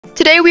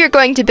Today we are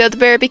going to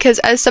Build-A-Bear because,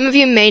 as some of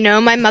you may know,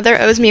 my mother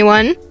owes me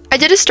one. I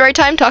did a story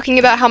time talking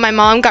about how my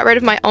mom got rid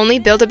of my only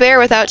Build-A-Bear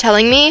without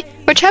telling me,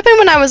 which happened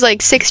when I was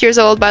like 6 years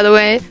old, by the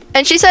way.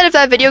 And she said if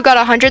that video got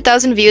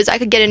 100,000 views, I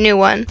could get a new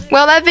one.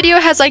 Well, that video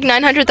has like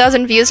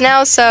 900,000 views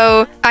now,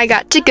 so I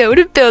got to go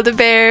to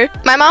Build-A-Bear.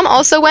 My mom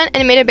also went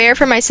and made a bear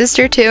for my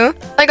sister too.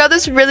 I got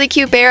this really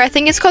cute bear. I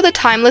think it's called a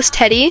Timeless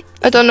Teddy.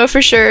 I don't know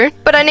for sure.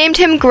 But I named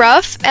him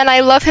Gruff, and I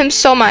love him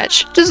so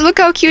much. Just look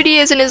how cute he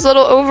is in his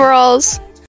little overalls.